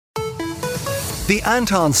The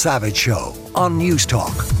Anton Savage Show on News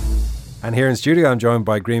Talk. And here in studio, I'm joined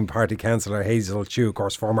by Green Party Councillor Hazel Chu, of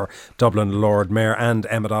course, former Dublin Lord Mayor, and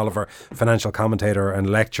Emmet Oliver, financial commentator and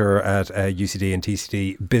lecturer at UCD and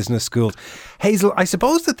TCD business schools. Hazel, I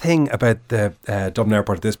suppose the thing about the Dublin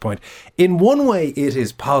Airport at this point, in one way it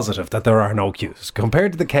is positive that there are no queues.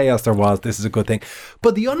 Compared to the chaos there was, this is a good thing.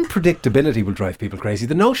 But the unpredictability will drive people crazy.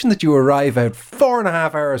 The notion that you arrive out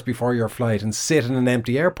 4.5 hours before your flight and sit in an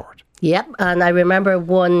empty airport. Yep, and I remember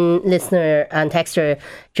one listener and texter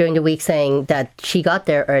during the week saying that she got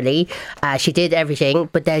there early, she did everything,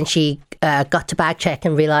 but then she got to bag check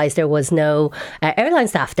and realised there was no airline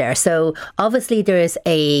staff there. So obviously there is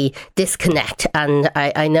a disconnect, and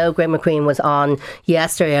I know Graham McQueen was on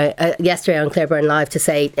yesterday on Claiborne Live to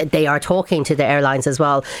say they are talking to the airlines as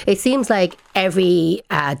well. It seems like every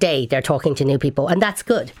day they're talking to new people, and that's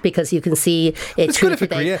good because you can see it's good if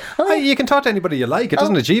you can talk to anybody you like. It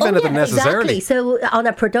doesn't achieve anything necessarily. Exactly. So on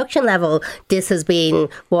a production level, this has been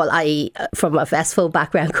what I, from a festival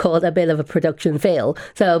background, called a bit of a production fail.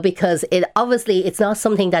 So because it's not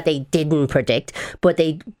something that they didn't predict, but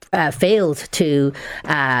they failed to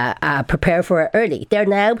prepare for it early. They're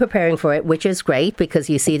now preparing for it, which is great because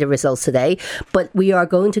you see the results today. But we are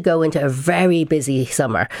going to go into a very busy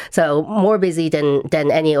summer. So more busy than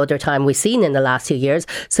any other time we've seen in the last 2 years.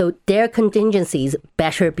 So their contingencies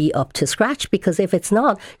better be up to scratch, because if it's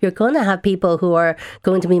not, you're going to have people who are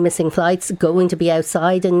going to be missing flights, going to be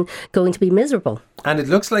outside and going to be miserable. And it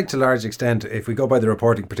looks like, to a large extent, if we go by the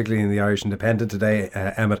reporting, particularly in the Irish Independent today,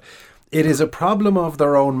 Emmet, it is a problem of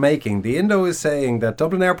their own making. The Indo is saying that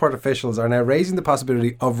Dublin Airport officials are now raising the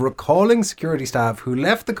possibility of recalling security staff who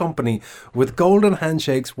left the company with golden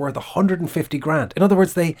handshakes worth 150 grand. In other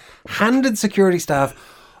words, they handed security staff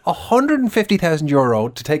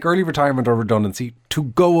 €150,000 to take early retirement or redundancy to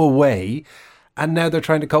go away. And now they're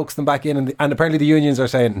trying to coax them back in, and apparently the unions are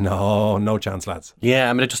saying, no chance, lads. Yeah,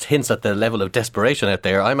 I mean, it just hints at the level of desperation out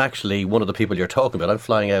there. I'm actually one of the people you're talking about. I'm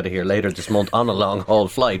flying out of here later this month on a long-haul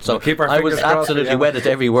flight. So I was absolutely wedded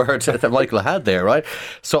to every word that Michael had there, right?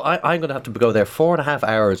 So I'm going to have to go there 4.5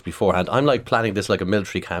 hours beforehand. I'm like planning this like a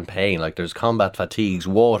military campaign. Like there's combat fatigues,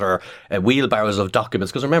 water, wheelbarrows of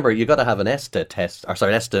documents. Because remember, you've got to have an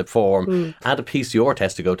ESTA form and a PCR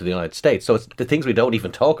test to go to the United States. So it's the things we don't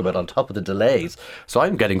even talk about on top of the delays. So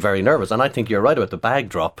I'm getting very nervous, and I think you're right about the bag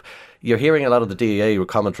drop. You're hearing a lot of the DEA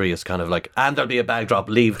commentary is kind of like, and there'll be a bag drop,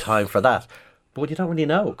 leave time for that. But you don't really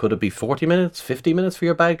know. Could it be 40 minutes, 50 minutes for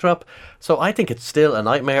your bag drop? So I think it's still a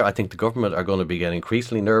nightmare. I think the government are going to be getting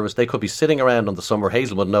increasingly nervous. They could be sitting around on the summer.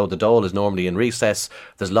 Hazel would know the Dáil is normally in recess.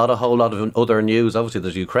 There's a whole lot of other news. Obviously,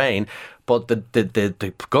 there's Ukraine. But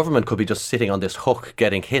the government could be just sitting on this hook,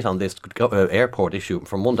 getting hit on this airport issue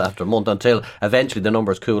from month after month until eventually the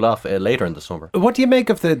numbers cool off later in the summer. What do you make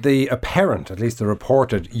of the apparent, at least the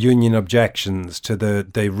reported, union objections to the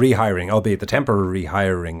rehiring, albeit the temporary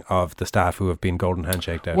rehiring of the staff who have been golden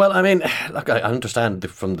handshaked out? Well, I mean, look, I understand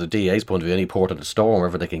from the DA's point of view, any port in a storm,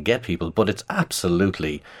 wherever they can get people, but it's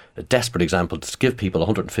absolutely a desperate example to give people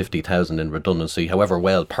 150,000 in redundancy, however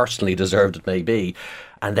well personally deserved it may be,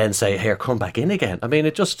 and then say, here, come back in again. I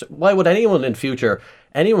mean, why would anyone in future,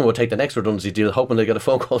 anyone would take the next redundancy deal hoping they get a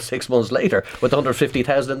phone call 6 months later with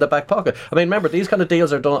 150,000 in their back pocket? I mean, remember, these kind of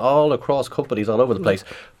deals are done all across companies all over the place.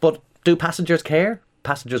 But do passengers care?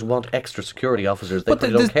 Passengers want extra security officers. They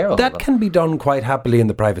don't care. That can be done quite happily in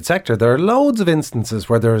the private sector. There are loads of instances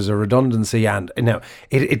where there is a redundancy, and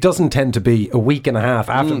it doesn't tend to be a week and a half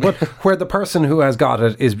after, but where the person who has got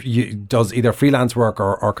it does either freelance work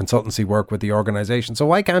or consultancy work with the organisation. So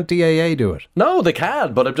why can't DAA do it? No, they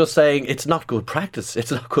can, but I'm just saying it's not good practice. It's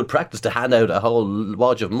not good practice to hand out a whole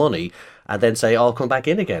wodge of money and then say, I'll come back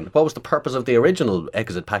in again. What was the purpose of the original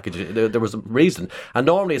exit package? There was a reason. And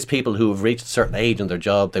normally it's people who have reached a certain age in their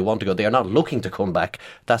job, they want to go, they are not looking to come back.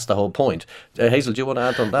 That's the whole point. Hazel, do you want to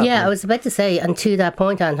add on that? Yeah, I was about to say, and to that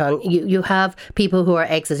point, Anton, you have people who are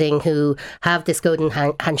exiting who have this golden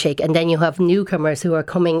handshake, and then you have newcomers who are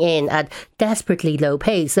coming in at desperately low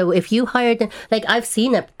pay. So if you hired, like I've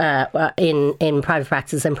seen it in private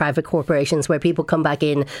practice and private corporations where people come back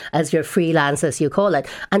in as your freelance, as you call it,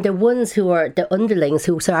 and the ones who are the underlings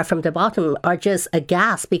who start from the bottom are just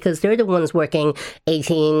aghast because they're the ones working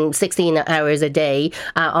 18, 16 hours a day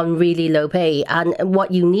on really low pay. And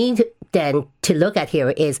what you need then to look at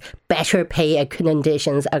here is better pay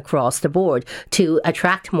conditions across the board to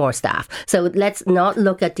attract more staff. So let's not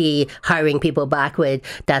look at the hiring people back with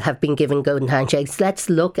that have been given golden handshakes. Let's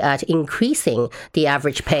look at increasing the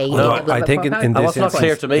average pay. I think in this what's not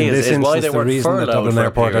clear to me is why they were Dublin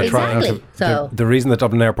Airport are trying to. So the reason that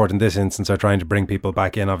Dublin Airport in this instance are trying to bring people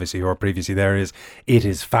back in, obviously who are previously there, is it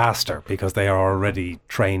is faster because they are already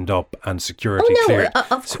trained up and security cleared.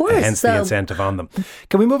 Of course. Hence the incentive on them.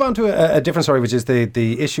 Can we move on to a different story, which is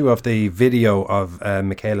the issue of the video of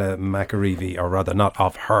Michaela McAreevy, or rather not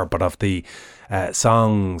of her, but of the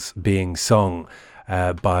songs being sung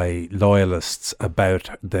by loyalists about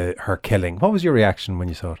her killing. What was your reaction when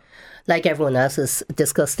you saw it? Like everyone else is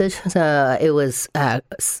disgusted. It was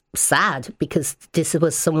sad because this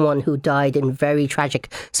was someone who died in very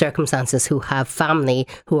tragic circumstances, who have family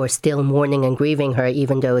who are still mourning and grieving her,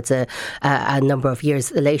 even though it's a number of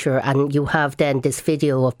years later. And you have then this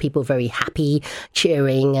video of people very happy,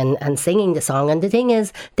 cheering and singing the song. And the thing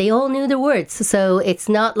is, they all knew the words. So it's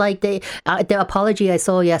not like the apology I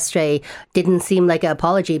saw yesterday didn't seem like an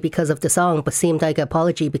apology because of the song, but seemed like an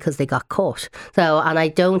apology because they got caught. And I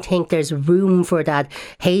don't think there's room for that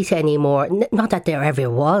hate anymore. Not that there ever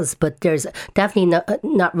was, but there's definitely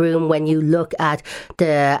not room when you look at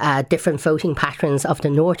the different voting patterns of the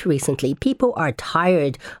North recently. People are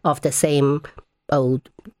tired of the same old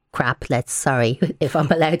crap. Sorry if I'm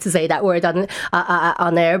allowed to say that word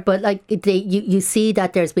on air, but like you see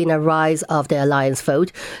that there's been a rise of the alliance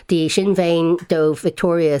vote. The Sinn Féin, though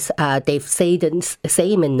victorious, they've stayed the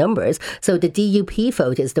same in numbers. So the DUP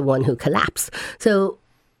vote is the one who collapsed. So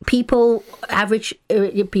average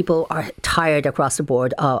people are tired across the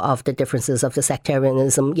board of the differences of the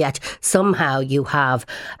sectarianism, yet somehow you have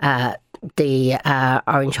the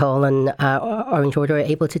Orange Hall and Orange Order are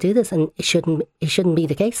able to do this, and it shouldn't be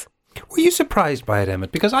the case. Were you surprised by it,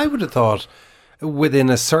 Emmet? Because I would have thought within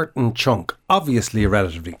a certain chunk, obviously a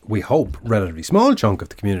relatively, we hope, relatively small chunk of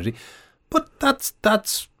the community, but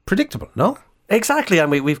that's predictable, no? Exactly, and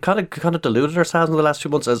we've kind of deluded ourselves in the last few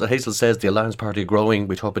months. As Hazel says, the Alliance Party are growing.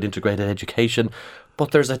 We talk about integrated education,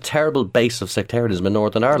 but there's a terrible base of sectarianism in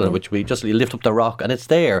Northern Ireland, which we just lift up the rock, and it's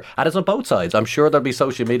there, and it's on both sides. I'm sure there'll be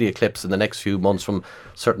social media clips in the next few months from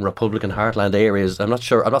certain Republican heartland areas. I'm not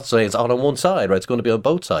saying it's on one side, right? It's going to be on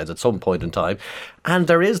both sides at some point in time. And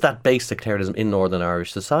there is that base sectarianism in Northern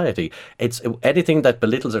Irish society. It's anything that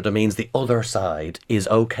belittles or demeans the other side is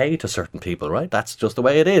okay to certain people, right? That's just the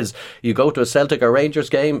way it is. You go to a Celtic or Rangers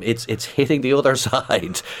game, it's hitting the other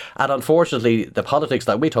side. And unfortunately, the politics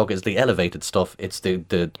that we talk is the elevated stuff. It's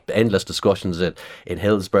the endless discussions in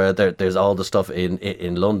Hillsborough. There's all the stuff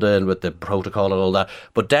in London with the protocol and all that.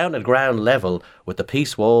 But down at ground level, with the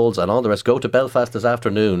peace walls and all the rest, go to Belfast this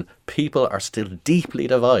afternoon, people are still deeply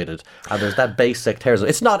divided. And there's that base sectarianism.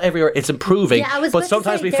 It's not everywhere, it's improving, but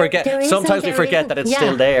sometimes we forget that it's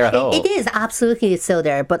still there at all. It is, absolutely, it's still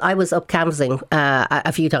there. But I was up canvassing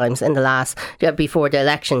a few times in the last, before the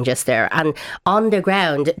election just there. And on the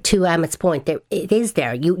ground, to Emmet's point, it is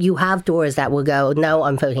there. You have doors that will go, no,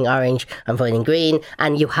 I'm voting orange, I'm voting green,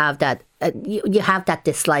 and you have that you have that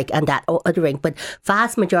dislike and that othering. But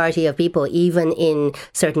vast majority of people, even in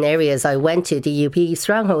certain areas I went to, the UP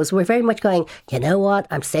strongholds, were very much going, you know what,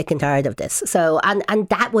 I'm sick and tired of this. So, and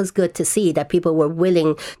that was good to see that people were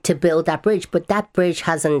willing to build that bridge, but that bridge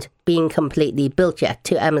hasn't been completely built yet.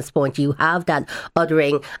 To Emma's point, you have that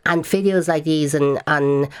othering, and videos like these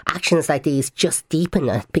and actions like these just deepen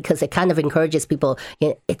it, because it kind of encourages people,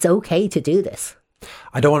 it's okay to do this.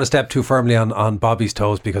 I don't want to step too firmly on Bobby's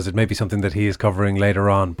toes, because it may be something that he is covering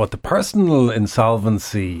later on, but the personal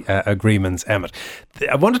insolvency agreements, Emmet,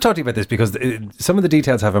 I want to talk to you about this because some of the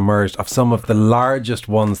details have emerged of some of the largest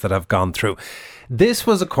ones that have gone through. This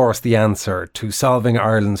was, of course, the answer to solving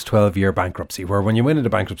Ireland's 12-year bankruptcy, where when you went into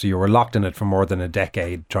bankruptcy, you were locked in it for more than a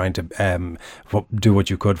decade, trying to do what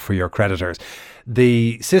you could for your creditors.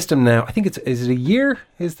 The system now, I think is it a year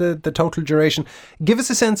is the total duration? Give us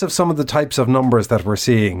a sense of some of the types of numbers that we're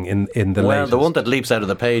seeing in the latest. Well, the one that leaps out of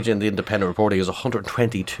the page in the independent reporting is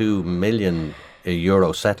 122 million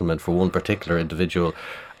euro settlement for one particular individual.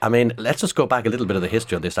 I mean, let's just go back a little bit of the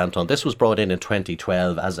history on this, Anton. This was brought in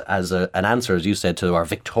 2012 as an answer, as you said, to our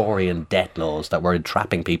Victorian debt laws that were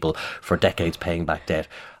entrapping people for decades paying back debt.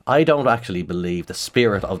 I don't actually believe the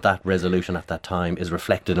spirit of that resolution at that time is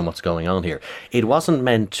reflected in what's going on here. It wasn't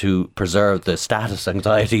meant to preserve the status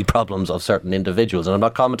anxiety problems of certain individuals. And I'm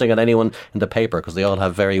not commenting on anyone in the paper because they all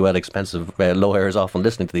have very well expensive lawyers often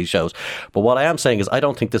listening to these shows. But what I am saying is I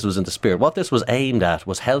don't think this was in the spirit. What this was aimed at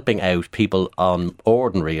was helping out people on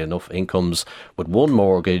ordinary enough incomes with one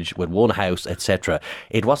mortgage, with one house, etc.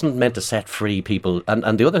 It wasn't meant to set free people.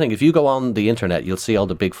 And the other thing, if you go on the internet, you'll see all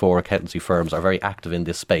the big four accountancy firms are very active in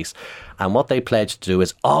this space. And what they pledge to do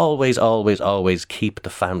is always, always, always keep the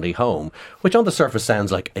family home, which on the surface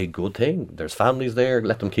sounds like a good thing. There's families there,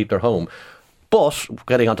 let them keep their home. But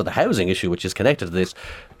getting onto the housing issue, which is connected to this,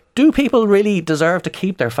 do people really deserve to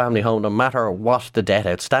keep their family home no matter what the debt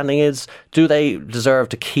outstanding is? Do they deserve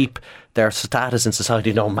to keep their status in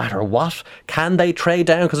society no matter what? Can they trade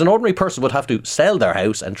down? Because an ordinary person would have to sell their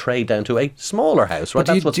house and trade down to a smaller house, right?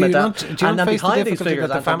 That's what's meant to. Do you not face the difficulty that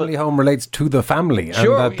the family home relates to the family,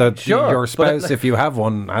 sure, and that your spouse, if you have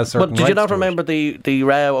one, has certain rights? But did you not remember the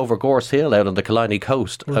row over Gorse Hill out on the Killiney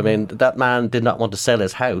coast? I mean, that man did not want to sell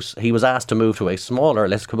his house. He was asked to move to a smaller,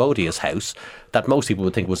 less commodious house that most people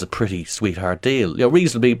would think was a pretty sweetheart deal,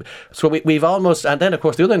 reasonably. So we've almost, and then of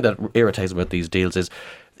course the other thing that irritates me with these deals is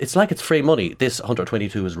it's like it's free money. This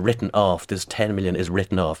 122 is written off. This 10 million is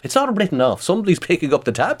written off. It's not written off. Somebody's picking up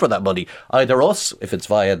the tab for that money. Either us, if it's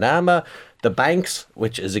via NAMA, the banks,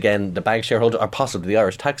 which is again the bank shareholder, or possibly the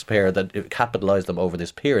Irish taxpayer that capitalised them over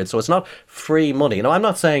this period. So it's not free money. Now, I'm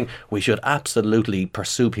not saying we should absolutely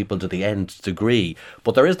pursue people to the nth degree,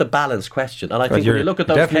 but there is the balance question. And I think when you look at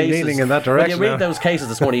those cases, leaning in that direction when you read those cases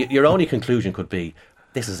this morning, your only conclusion could be,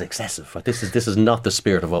 this is excessive. This is not the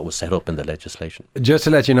spirit of what was set up in the legislation. Just to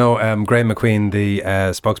let you know, Graham McQueen, the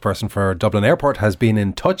spokesperson for Dublin Airport, has been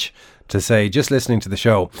in touch to say, just listening to the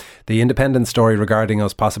show, the independent story regarding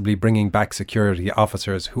us possibly bringing back security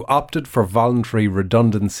officers who opted for voluntary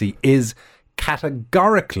redundancy is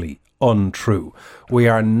categorically untrue. We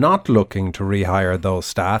are not looking to rehire those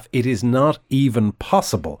staff. It is not even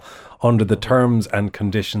possible under the terms and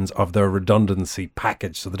conditions of their redundancy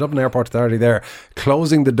package. So the Dublin Airport Authority there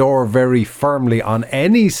closing the door very firmly on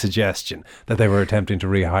any suggestion that they were attempting to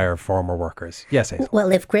rehire former workers. Yes, Hazel.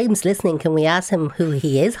 Well, if Graham's listening, can we ask him who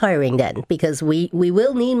he is hiring then? Because we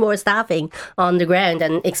will need more staffing on the ground,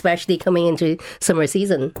 and especially coming into summer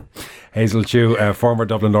season. Hazel Chu, former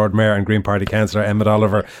Dublin Lord Mayor and Green Party Councillor, Emmet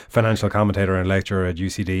Oliver, financial commentator and lecturer at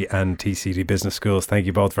UCD and TCD Business Schools. Thank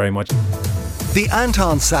you both very much. The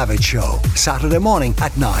Anton Savage Show, Saturday morning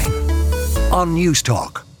at 9 on News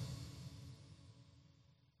Talk.